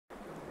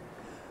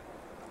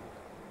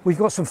We've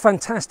got some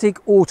fantastic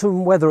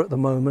autumn weather at the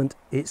moment.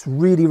 It's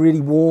really, really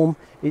warm.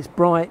 It's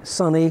bright,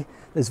 sunny.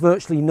 There's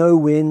virtually no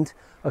wind,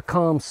 a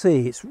calm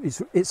sea.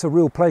 It's a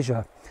real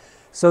pleasure.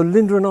 So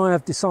Linda and I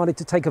have decided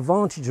to take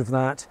advantage of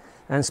that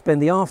and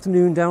spend the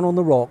afternoon down on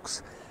the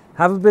rocks,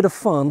 have a bit of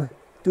fun,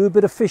 do a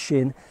bit of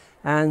fishing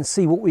and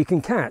see what we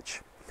can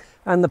catch.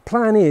 And the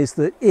plan is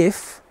that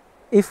if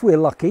we're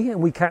lucky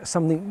and we catch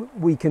something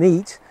we can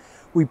eat,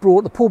 we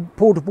brought the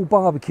portable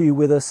barbecue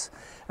with us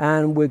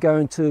and we're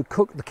going to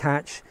cook the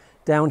catch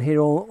down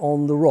here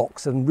on the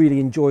rocks and really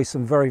enjoy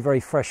some very, very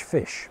fresh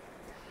fish.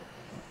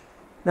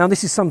 Now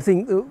this is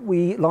something that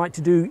we like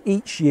to do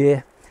each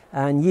year,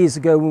 and years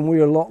ago when we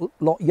were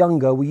a lot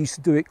younger we used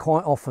to do it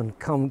quite often.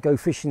 Go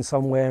fishing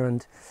somewhere,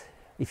 and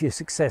if you're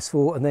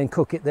successful, and then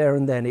cook it there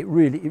and then. It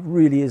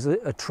really is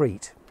a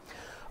treat.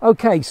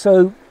 Okay,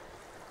 so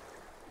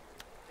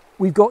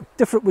we're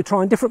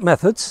trying different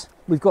methods.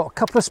 We've got a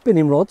couple of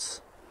spinning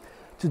rods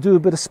to do a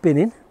bit of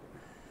spinning.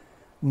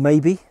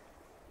 Maybe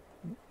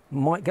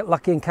might get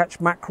lucky and catch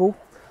mackerel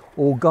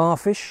or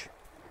garfish.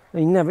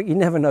 You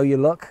never know your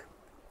luck.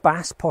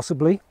 Bass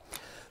possibly.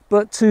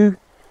 But to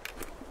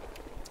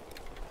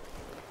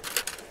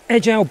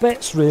edge our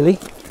bets really,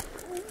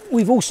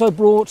 we've also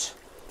brought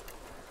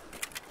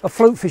a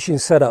float fishing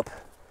setup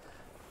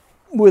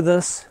with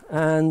us,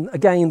 and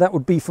again that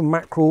would be for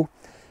mackerel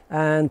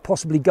and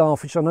possibly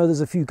garfish. I know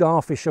there's a few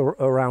garfish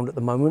around at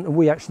the moment, and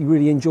we actually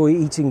really enjoy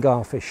eating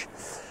garfish.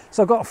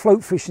 So I've got a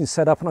float fishing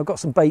set up, and I've got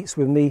some baits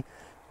with me,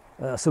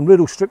 some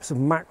little strips of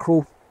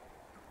mackerel,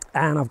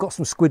 and I've got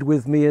some squid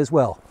with me as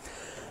well.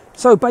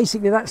 So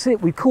basically that's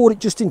it. We caught it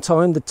just in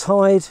time. The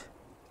tide,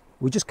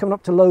 we're just coming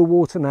up to low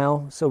water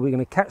now, so we're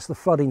going to catch the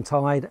flooding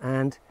tide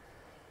and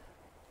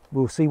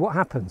we'll see what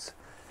happens.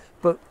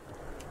 But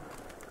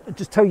I'll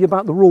just tell you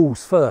about the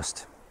rules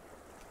first.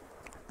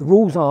 The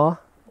rules are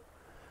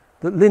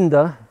that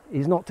Linda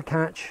is not to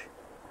catch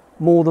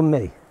more than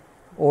me,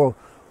 or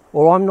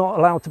I'm not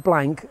allowed to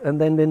blank and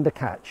then Linda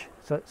catch.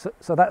 So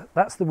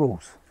that's the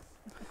rules.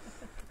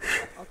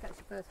 I'll catch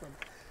the first one.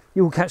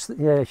 You'll catch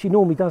yeah, she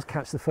normally does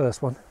catch the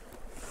first one.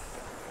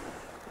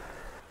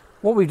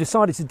 What we've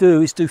decided to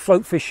do is do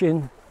float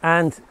fishing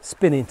and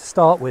spinning to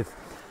start with.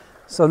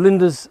 So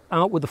Linda's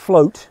out with the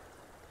float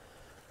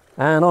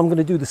and I'm going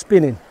to do the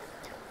spinning.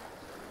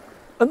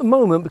 At the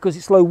moment, because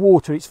it's low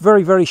water, it's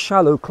very, very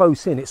shallow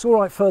close in. It's all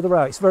right further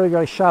out, it's very,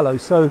 very shallow.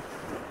 So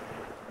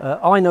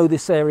I know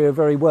this area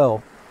very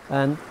well,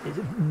 and it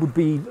would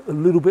be a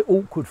little bit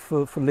awkward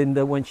for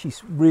Linda when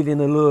she's reeling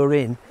a lure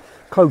in,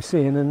 close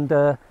in,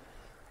 and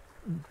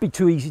be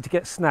too easy to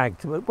get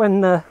snagged. But when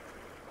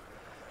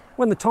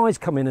the tides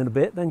come in a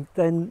bit,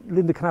 then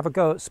Linda can have a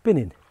go at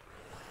spinning,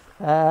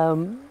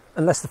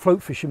 unless the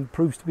float fishing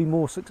proves to be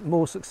more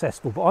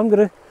successful. But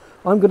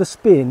I'm gonna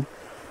spin,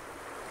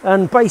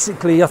 and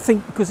basically I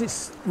think because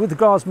it's with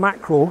regards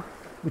mackerel,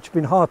 which have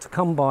been hard to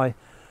come by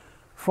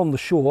from the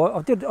shore.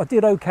 I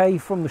did okay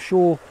from the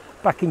shore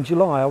back in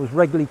July. I was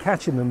regularly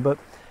catching them, but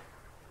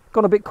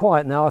got a bit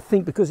quiet now. I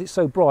think because it's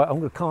so bright, I'm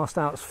going to cast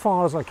out as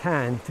far as I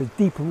can to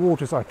deeper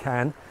water as I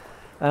can,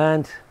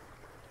 and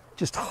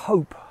just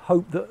hope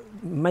that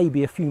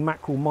maybe a few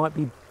mackerel might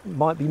be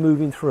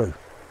moving through.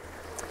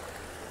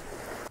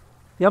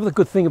 The other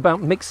good thing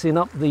about mixing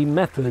up the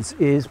methods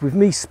is with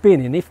me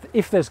spinning,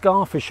 if there's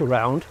garfish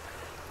around,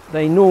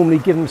 they normally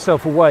give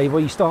themselves away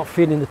where you start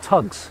feeling the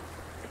tugs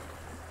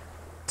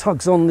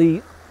on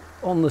the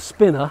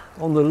spinner,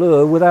 on the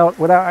lure, without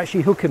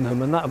actually hooking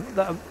them, and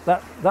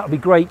that would be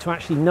great to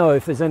actually know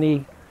if there's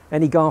any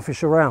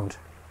garfish around.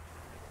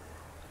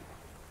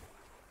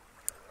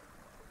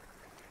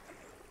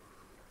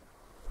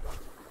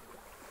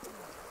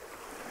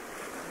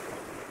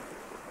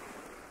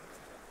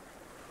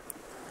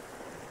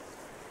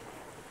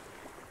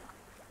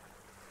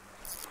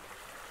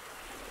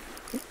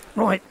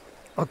 Right,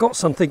 I got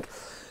something,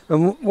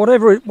 and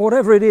whatever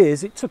it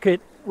is, it took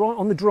it right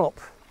on the drop.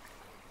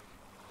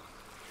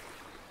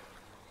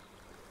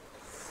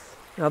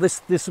 Now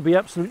this would be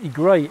absolutely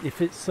great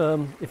if it's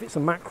a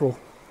mackerel.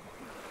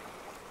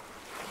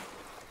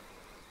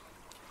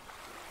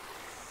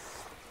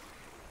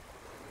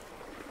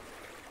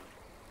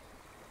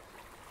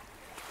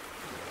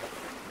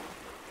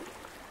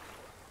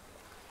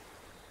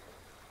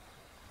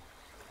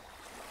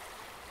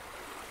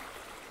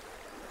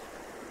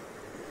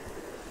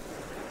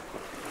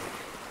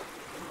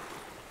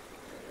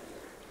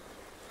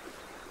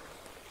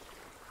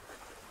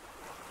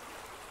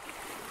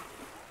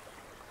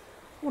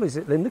 What is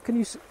it, Linda? Can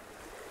you see?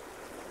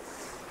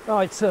 Oh,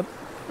 it's a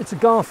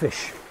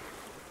garfish.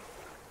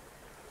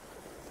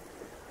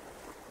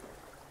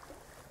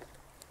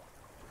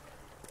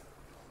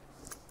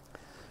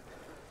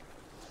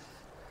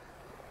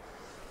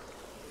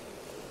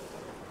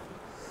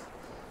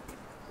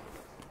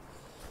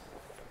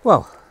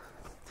 Well,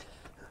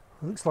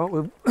 looks like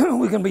we're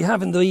going to be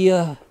having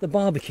the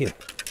barbecue.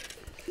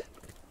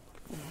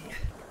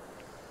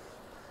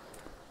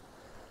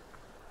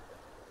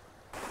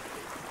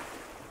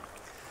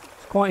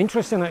 Quite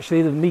interesting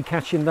actually, me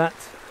catching that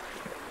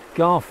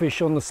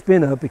garfish on the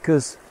spinner,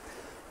 because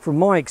from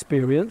my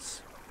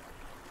experience,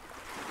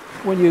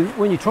 when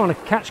you're trying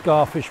to catch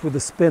garfish with a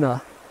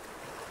spinner,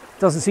 it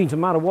doesn't seem to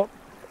matter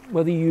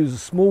whether you use a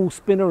small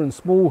spinner and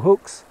small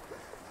hooks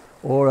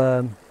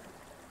or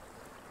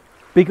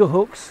bigger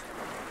hooks.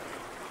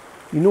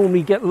 You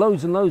normally get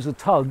loads and loads of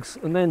tugs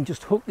and then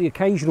just hook the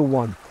occasional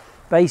one,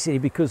 basically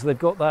because they've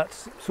got that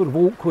sort of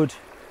awkward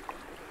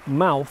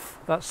mouth,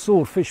 that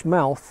swordfish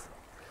mouth,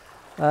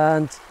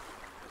 and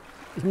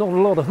there's not a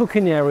lot of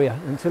hooking area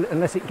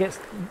unless it gets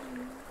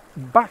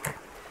back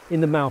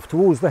in the mouth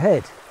towards the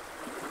head.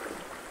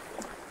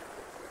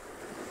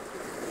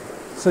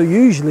 So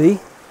usually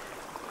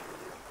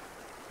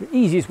the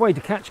easiest way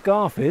to catch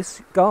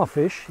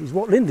garfish is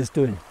what Linda's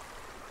doing.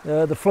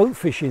 The float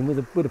fishing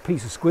with a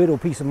piece of squid or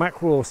piece of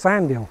mackerel or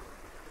sand eel,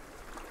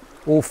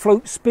 or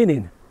float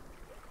spinning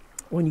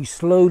when you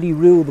slowly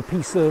reel the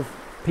piece of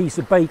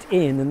bait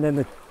in, and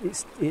then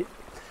it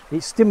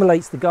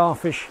stimulates the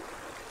garfish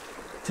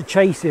to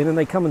chase in, and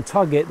they come and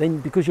tug it. Then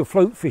because you're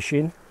float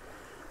fishing,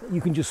 you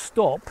can just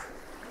stop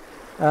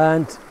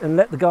and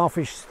let the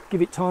garfish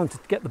give it time to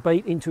get the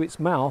bait into its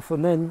mouth,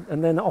 and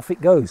then off it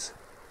goes.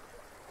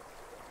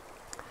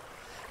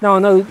 Now I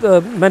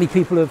know many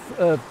people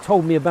have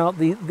told me about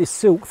this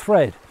silk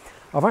thread.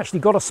 I've actually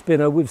got a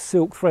spinner with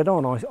silk thread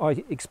on.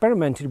 I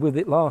experimented with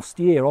it last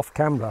year off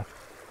camera,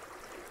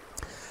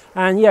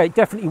 and yeah, it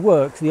definitely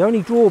works. The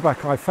only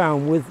drawback I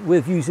found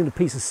with using a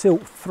piece of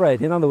silk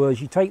thread, in other words,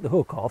 you take the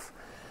hook off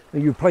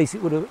and you replace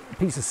it with a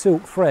piece of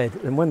silk thread,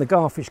 and when the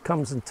garfish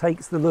comes and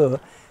takes the lure,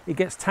 it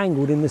gets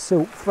tangled in the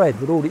silk thread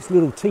with all its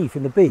little teeth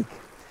in the beak.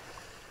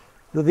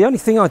 The only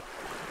thing I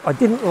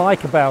didn't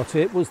like about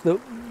it was that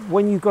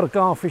when you've got a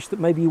garfish that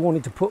maybe you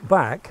wanted to put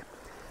back,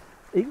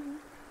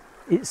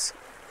 it's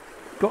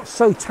got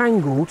so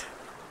tangled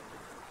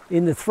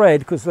in the thread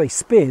because they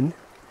spin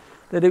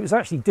that it was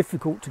actually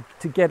difficult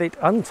to get it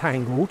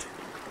untangled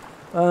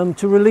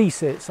to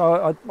release it.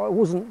 So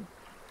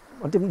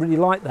I didn't really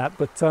like that,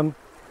 but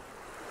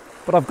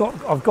I've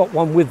got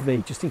one with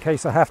me just in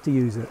case I have to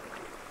use it.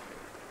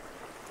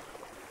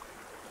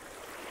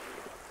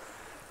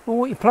 Well,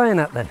 what are you playing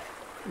at then?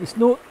 It's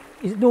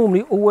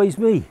normally always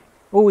me.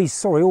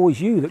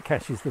 Always you that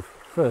catches the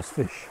first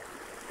fish.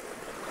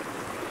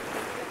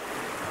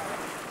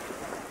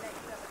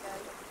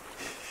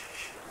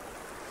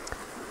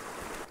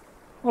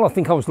 Well, I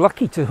think I was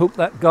lucky to hook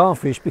that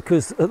garfish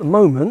because at the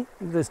moment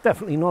there's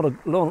definitely not a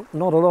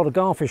lot of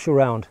garfish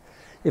around.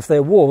 If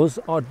there was,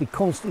 I'd be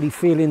constantly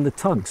feeling the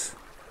tugs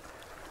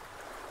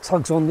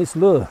on this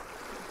lure.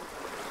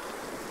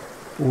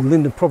 Or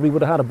Linda probably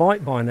would have had a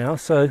bite by now,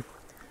 so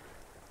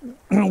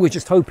we're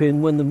just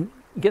hoping when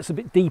it gets a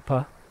bit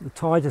deeper, the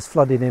tide has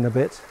flooded in a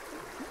bit,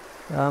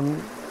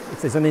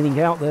 if there's anything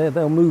out there,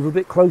 they'll move a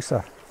bit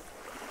closer.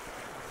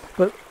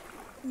 But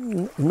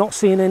not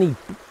seeing any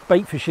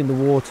bait fish in the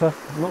water,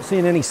 not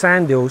seeing any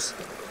sand eels.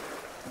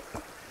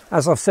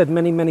 As I've said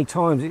many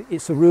times,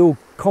 it's a real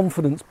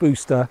confidence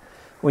booster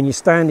when you're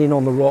standing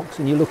on the rocks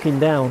and you're looking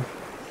down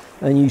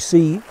and you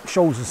see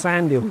shoals of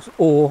sand eels,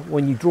 or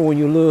when you're drawing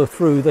your lure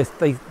through,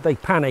 they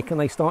panic and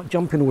they start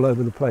jumping all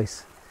over the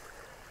place.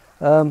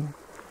 But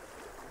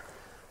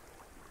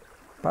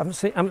I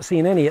haven't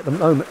seen any at the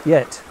moment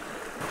yet.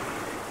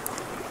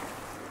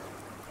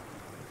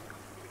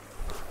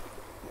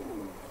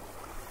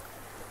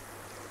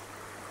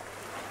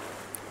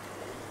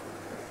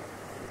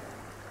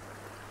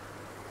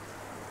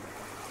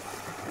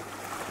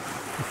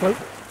 Float.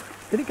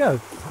 Did it go?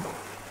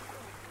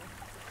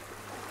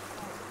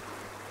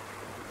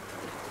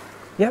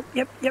 Yep.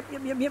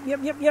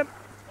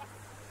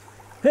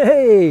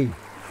 Hey!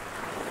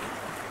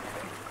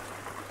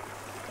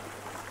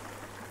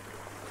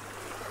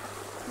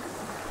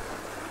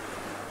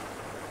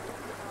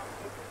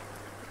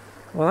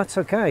 Well, that's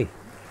okay.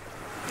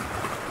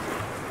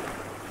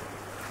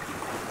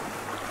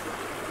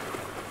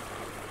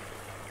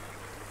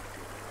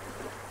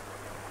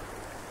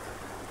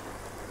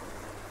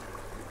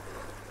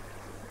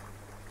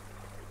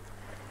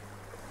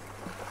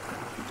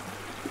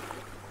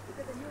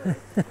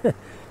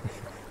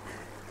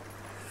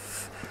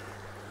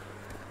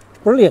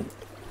 Brilliant.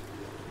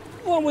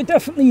 Well, we're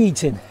definitely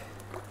eating.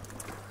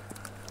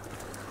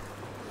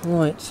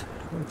 Right,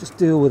 I'll just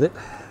deal with it.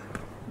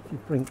 If you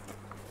bring.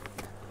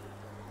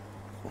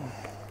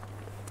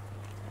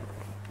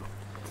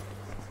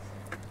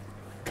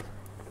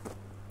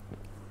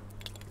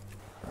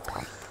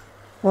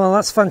 Well,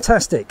 that's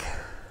fantastic.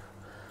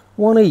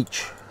 One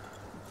each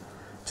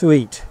to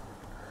eat.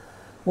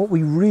 What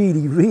we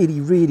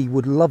really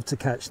would love to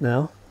catch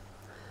now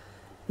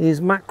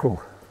is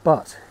mackerel,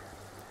 but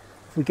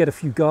if we get a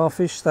few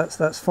garfish,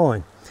 that's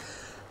fine.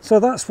 So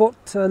that's what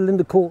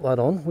Linda caught that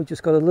on. We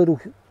just got a little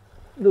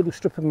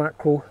strip of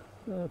mackerel,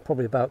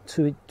 probably about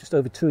just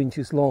over 2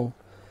 inches long,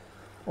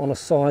 on a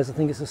size, I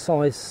think it's a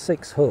size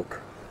 6 hook.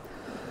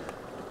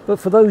 But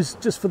for those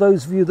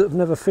of you that have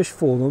never fished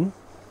for them,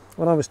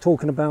 when I was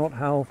talking about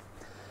how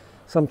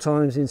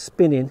sometimes in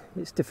spinning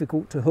it's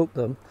difficult to hook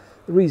them,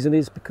 the reason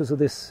is because of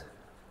this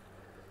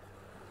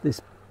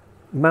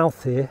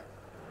mouth here,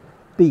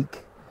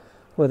 beak,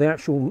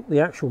 where the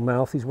actual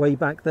mouth is way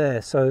back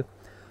there. So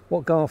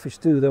what garfish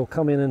do, they'll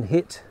come in and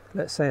hit,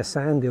 let's say, a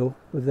sand eel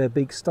with their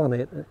big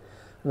stunnet, and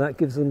that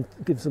gives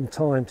them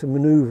time to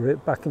maneuver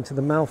it back into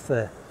the mouth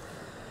there.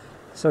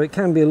 So it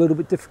can be a little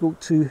bit difficult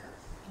to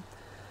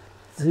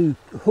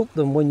hook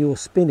them when you're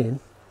spinning,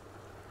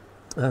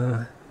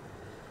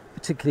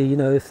 particularly, you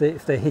know, if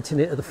they're hitting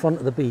it at the front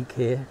of the beak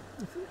here.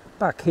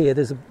 Back here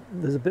there's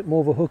a bit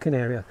more of a hooking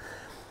area.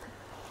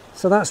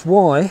 So that's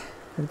why,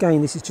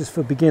 again, this is just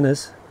for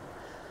beginners.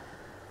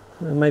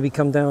 Maybe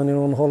come down here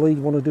on holiday,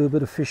 you want to do a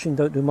bit of fishing,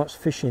 don't do much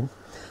fishing.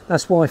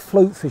 That's why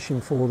float fishing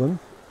for them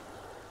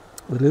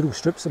with little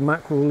strips of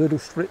mackerel, little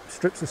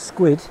strips of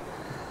squid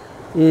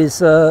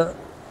is a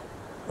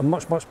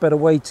much better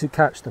way to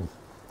catch them.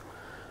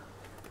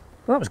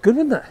 Well, that was good,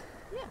 wasn't it?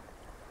 Yeah.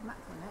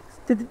 Mackerel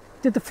next.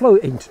 Did the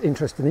float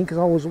interesting because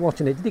I was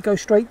watching it? Did it go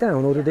straight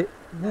down or did it?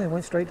 Yeah, it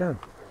went straight down.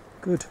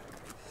 Good.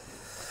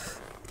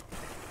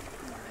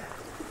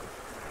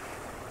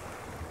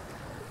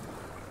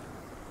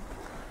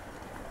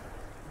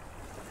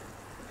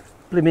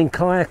 Blimmin'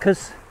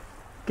 kayakers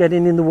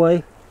getting in the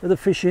way of the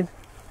fishing.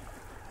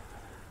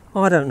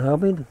 I don't know.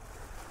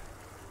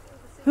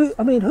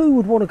 Who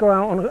would want to go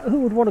out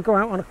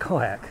on a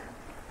kayak?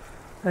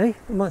 Eh?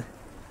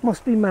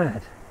 Must be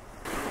mad.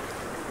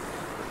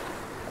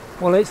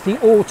 Well, it's the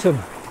autumn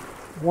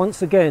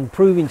once again,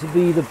 proving to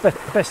be the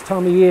best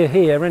time of year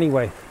here.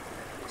 Anyway,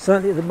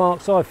 certainly at the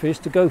marks I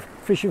fished, to go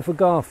fishing for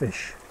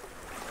garfish.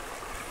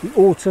 The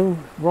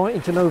autumn right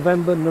into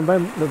November.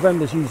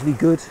 November's usually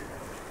good.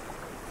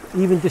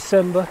 Even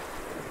December,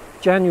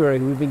 January,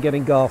 we've been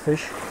getting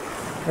garfish.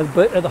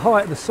 But at the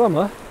height of the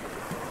summer,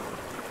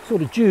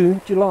 sort of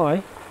June,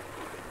 July,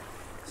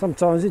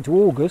 sometimes into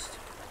August,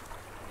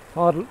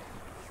 hardly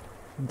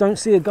don't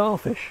see a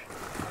garfish.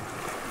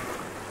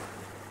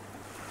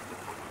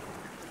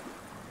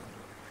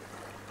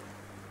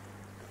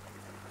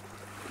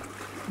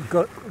 You've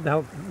got,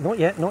 now, not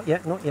yet.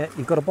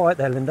 You've got to bite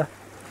there, Linda.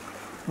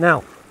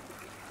 Now.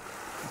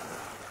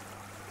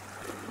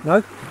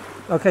 No?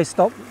 Okay,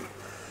 stop.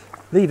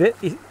 Leave it.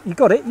 You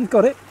got it. You've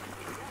got it.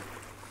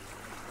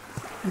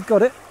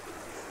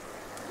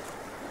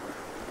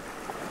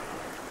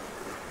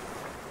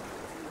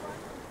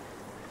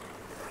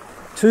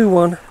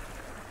 2-1.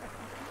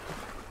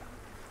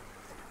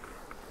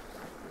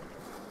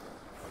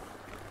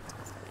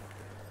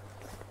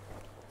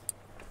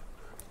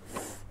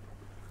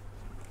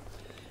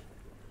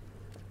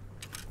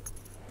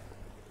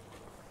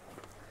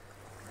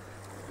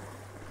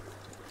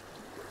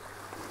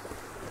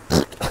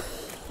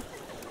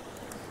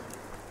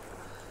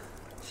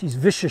 She's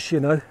vicious,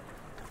 you know.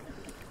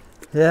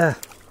 Yeah,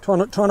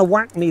 trying to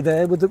whack me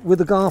there with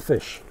the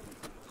garfish.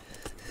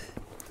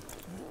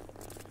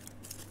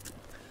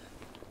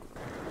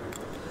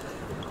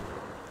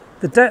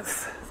 The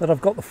depth that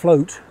I've got the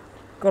float,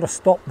 got to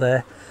stop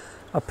there.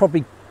 I've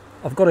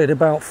got it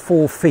about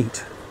 4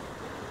 feet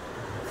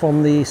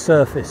from the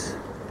surface,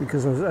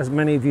 because as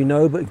many of you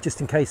know, but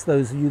just in case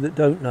those of you that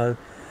don't know,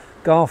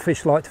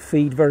 garfish like to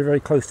feed very, very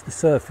close to the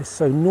surface.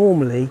 So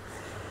normally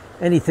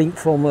anything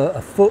from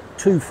a foot,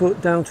 2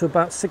 foot down to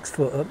about 6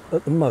 foot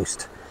at the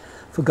most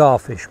for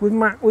garfish. With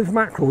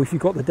mackerel, if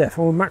you've got the depth,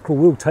 well, mackerel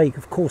will take,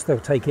 of course they'll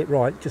take it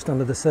right just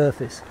under the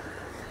surface.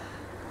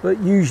 But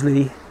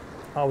usually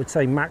I would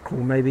say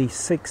mackerel maybe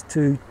 6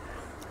 to,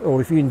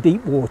 or if you're in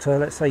deep water,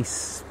 let's say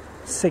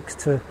 6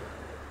 to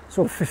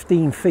sort of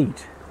 15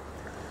 feet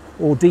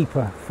or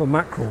deeper for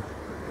mackerel.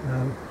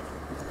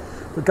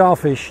 The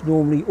garfish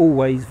normally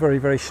always very,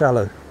 very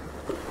shallow.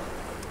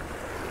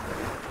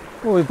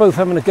 Well, we're both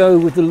having a go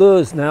with the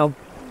lures now.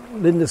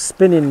 Linda's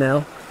spinning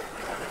now.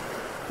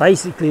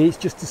 Basically, it's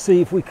just to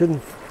see if we can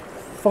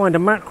find a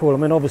mackerel. I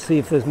mean, obviously,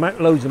 if there's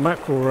loads of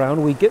mackerel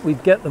around, we'd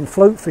get them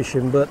float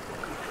fishing, but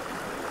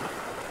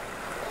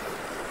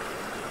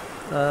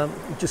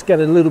just get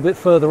a little bit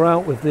further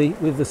out with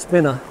the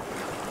spinner.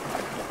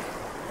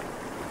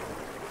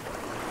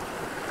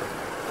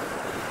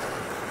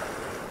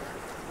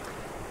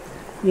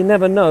 You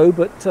never know,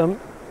 but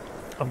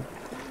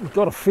I've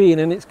got a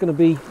feeling it's going to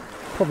be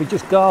probably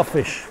just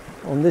garfish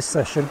on this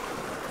session,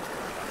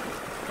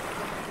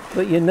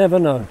 but you never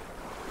know.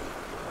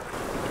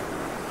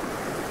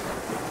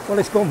 Well,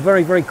 it's gone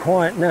very, very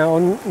quiet now,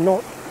 and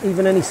not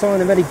even any sign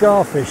of any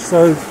garfish.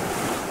 So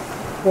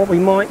what we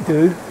might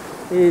do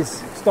is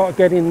start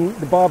getting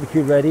the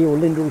barbecue ready, or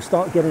Linda will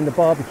start getting the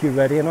barbecue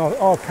ready, and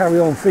I'll carry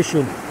on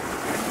fishing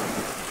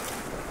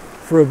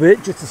for a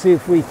bit just to see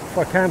if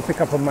I can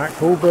pick up a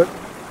mackerel, but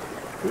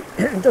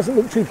it doesn't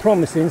look too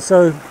promising.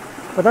 So,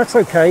 but that's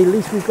okay, at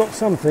least we've got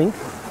something,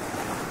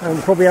 and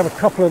we'll probably have a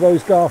couple of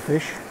those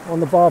garfish on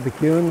the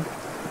barbecue,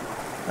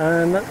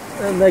 and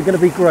they're going to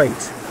be great.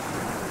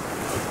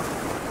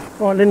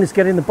 Right, Linda's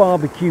getting the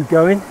barbecue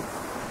going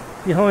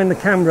behind the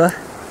camera,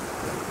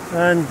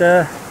 and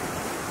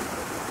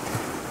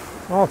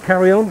I'll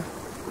carry on,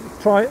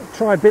 try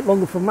a bit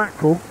longer for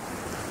mackerel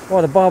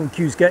while the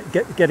barbecue's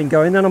getting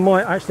going. Then I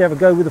might actually have a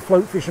go with the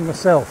float fishing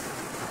myself,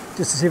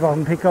 just to see if I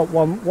can pick up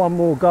one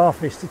more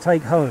garfish to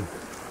take home.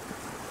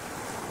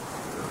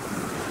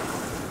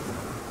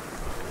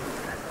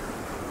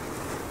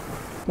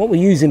 What we're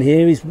using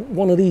here is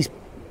one of these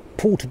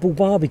portable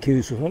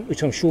barbecues,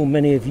 which I'm sure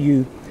many of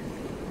you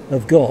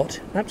have got.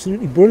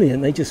 Absolutely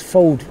brilliant. They just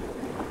fold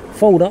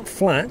up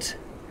flat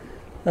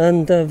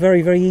and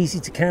very, very easy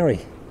to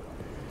carry.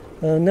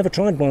 Never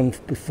tried one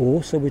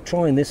before, so we're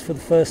trying this for the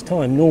first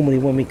time. Normally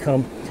when we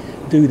come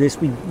do this,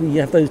 we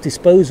have those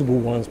disposable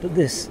ones, but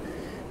this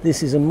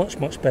is a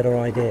much better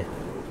idea.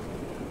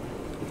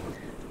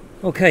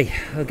 Okay,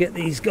 I'll get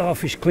these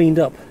garfish cleaned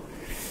up.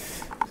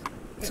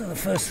 So the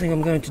first thing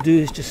I'm going to do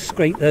is just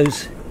scrape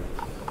those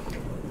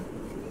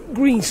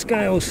green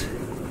scales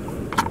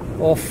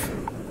off.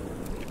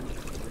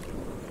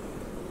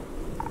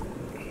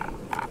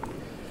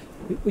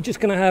 We're just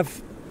going to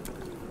have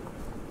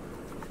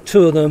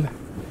 2 of them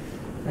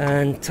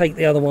and take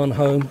the other one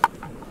home,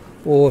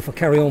 or if I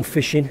carry on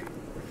fishing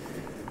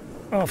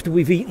after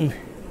we've eaten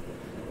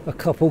a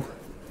couple,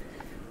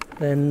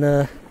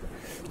 then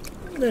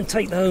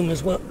take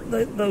those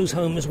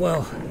home as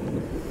well.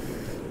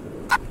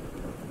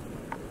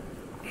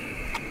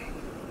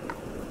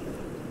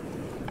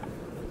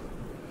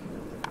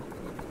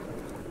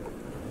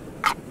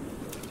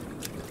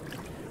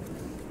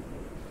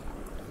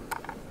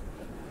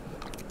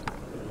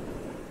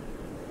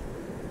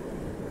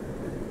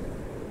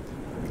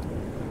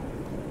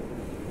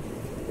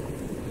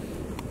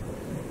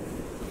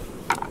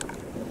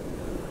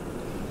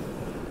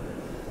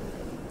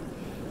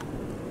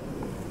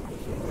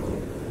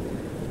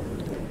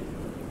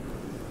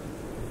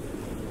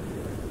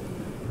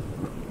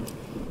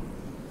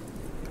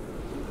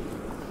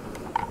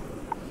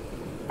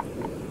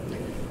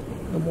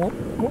 And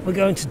what we're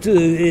going to do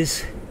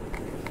is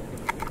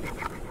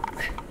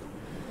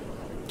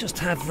just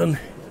have them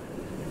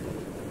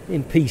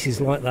in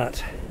pieces like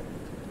that.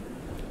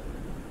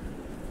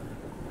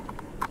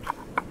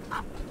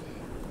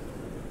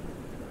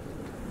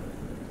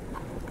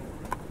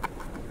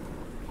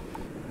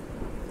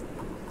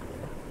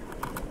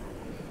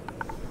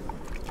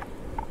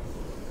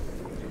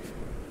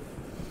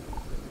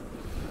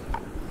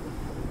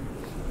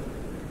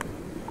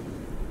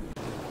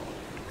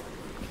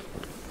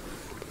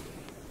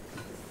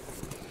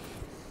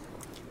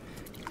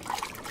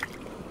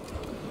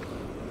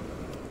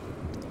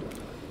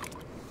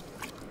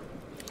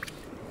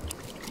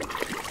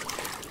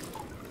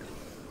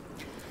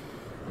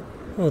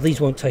 Well,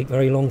 these won't take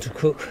very long to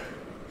cook.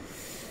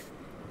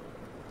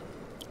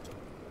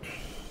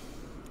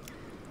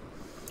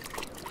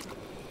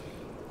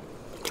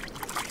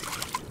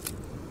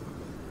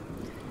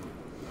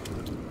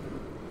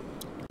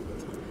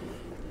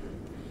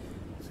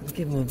 So I'll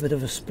give them a bit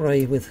of a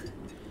spray with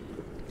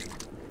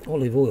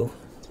olive oil.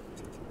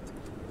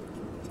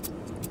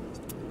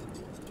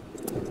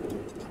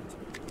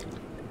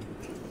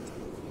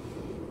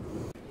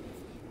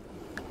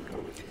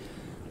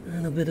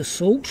 And a bit of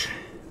salt.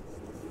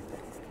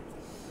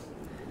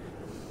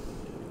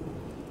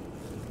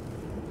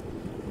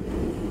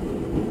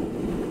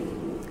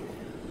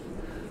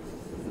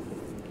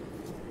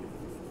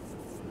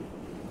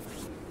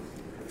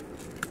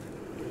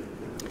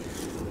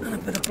 And a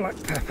bit of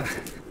black pepper.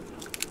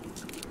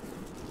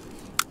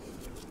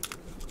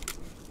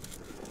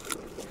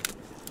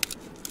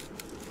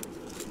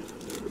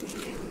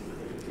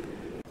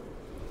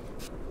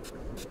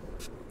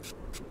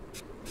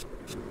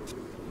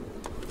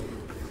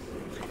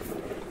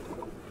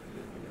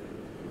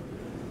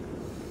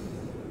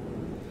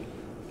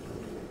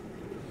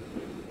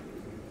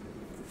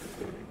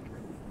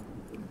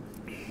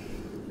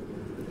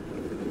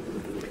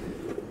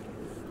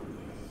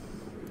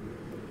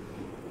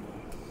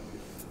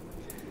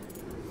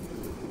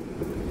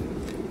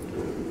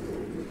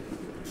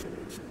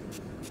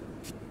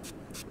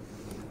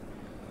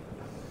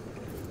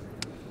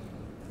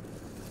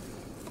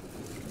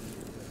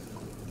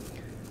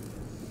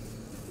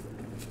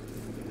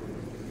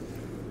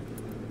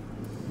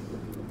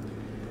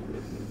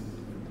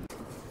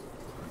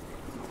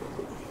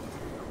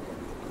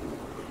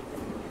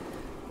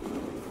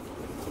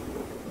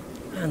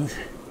 And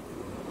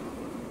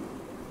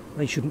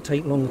they shouldn't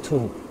take long at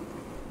all.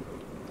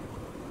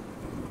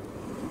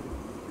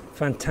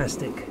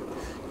 Fantastic.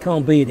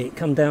 Can't beat it.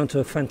 Come down to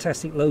a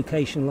fantastic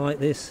location like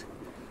this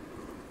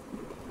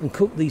and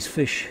cook these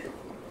fish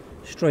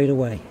straight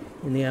away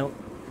in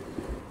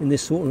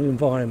this sort of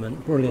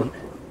environment. Brilliant.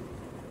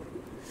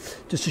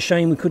 Just a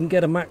shame we couldn't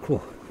get a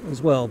mackerel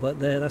as well, but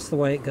that's the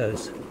way it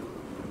goes.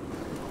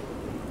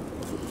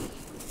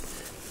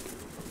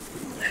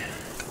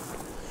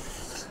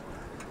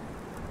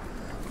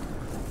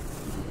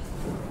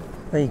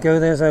 There you go,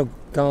 there's our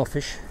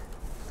garfish.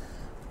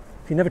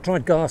 If you've never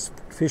tried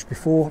garfish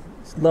before,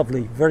 it's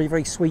lovely, very,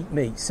 very sweet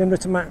meat. Similar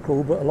to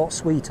mackerel, but a lot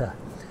sweeter.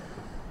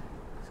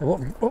 So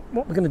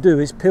what we're going to do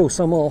is peel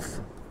some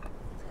off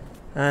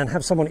and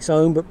have some on its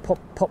own, but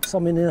pop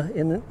some in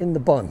the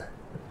bun.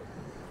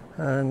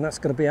 And that's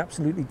going to be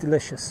absolutely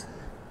delicious.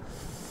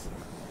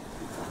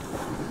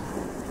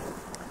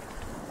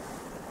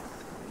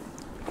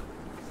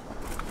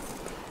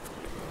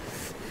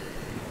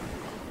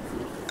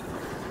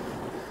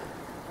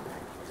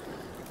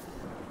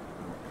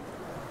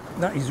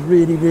 That is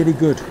really, really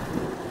good.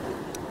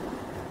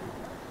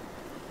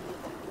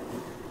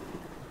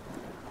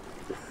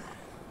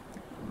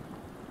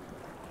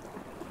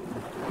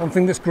 One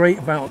thing that's great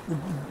about the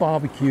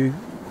barbecue,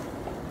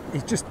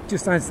 it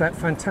just adds that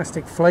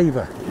fantastic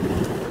flavour,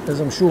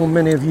 as I'm sure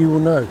many of you will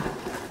know.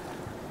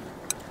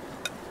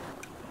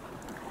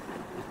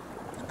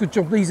 Good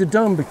job these are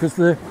done, because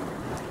the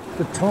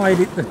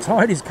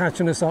tide is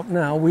catching us up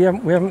now. We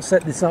haven't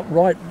set this up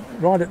right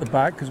at the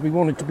back because we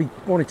wanted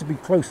to be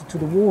closer to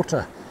the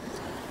water,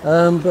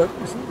 but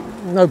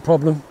no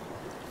problem.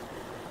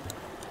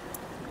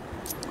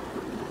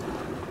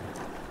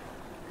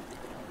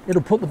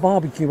 It'll put the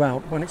barbecue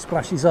out when it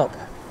splashes up.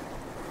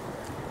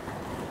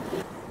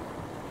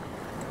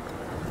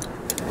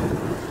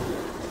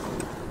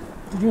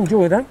 Did you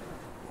enjoy that?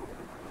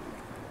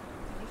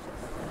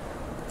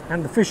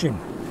 And the fishing.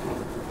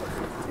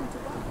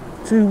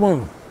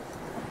 2-1.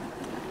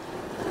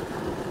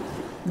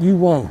 You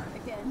won.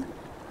 Again.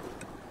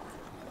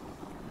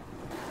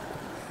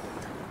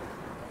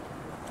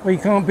 Well, you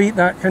can't beat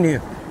that, can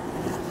you?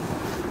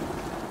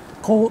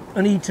 Caught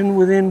and eaten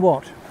within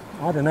what?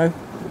 I don't know.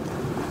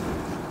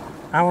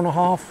 Hour and a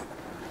half.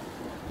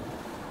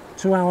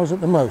 2 hours at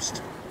the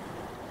most.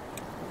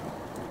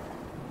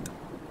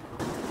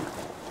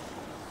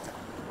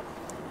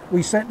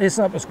 We set this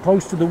up as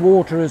close to the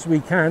water as we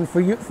can for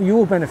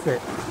your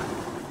benefit.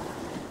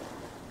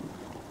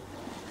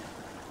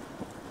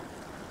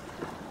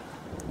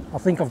 I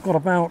think I've got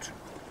about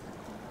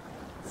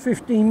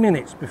 15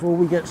 minutes before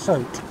we get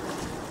soaked.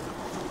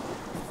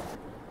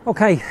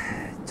 Okay,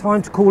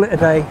 time to call it a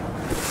day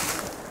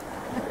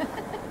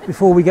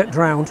before we get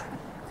drowned.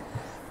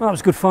 Well, that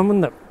was good fun,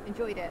 wasn't it?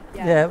 Enjoyed it.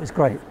 Yeah, it was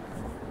great.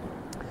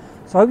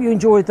 So I hope you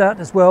enjoyed that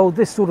as well.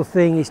 This sort of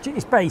thing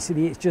is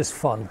basically just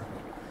fun.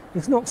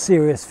 It's not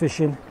serious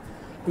fishing.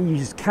 You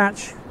just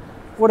catch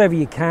whatever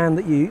you can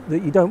that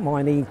you don't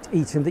mind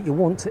eating, that you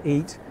want to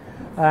eat,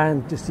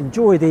 and just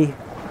enjoy the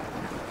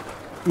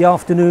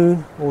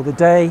afternoon or the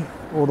day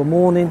or the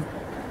morning.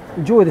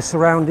 Enjoy the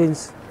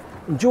surroundings,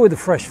 enjoy the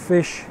fresh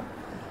fish,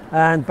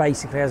 and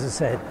basically, as I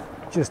said,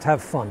 just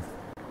have fun.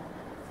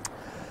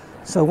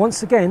 So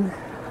once again,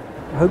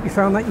 I hope you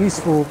found that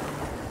useful,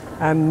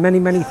 and many,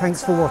 many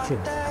thanks for watching.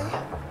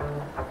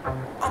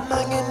 I'm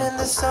hanging in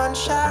the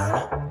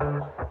sunshine.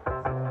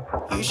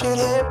 You should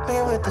hit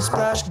me with the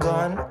splash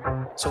gun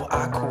so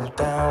I cool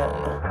down.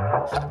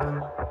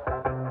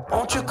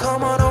 Won't you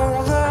come on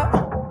over?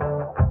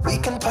 We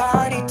can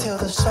party till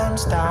the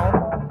sun's down.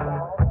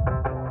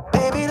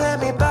 Baby, let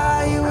me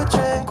buy you a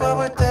drink while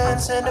we're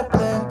dancing a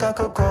blink. I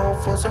could go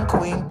for some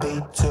queen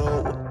bee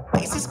too.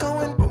 Macy's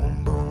going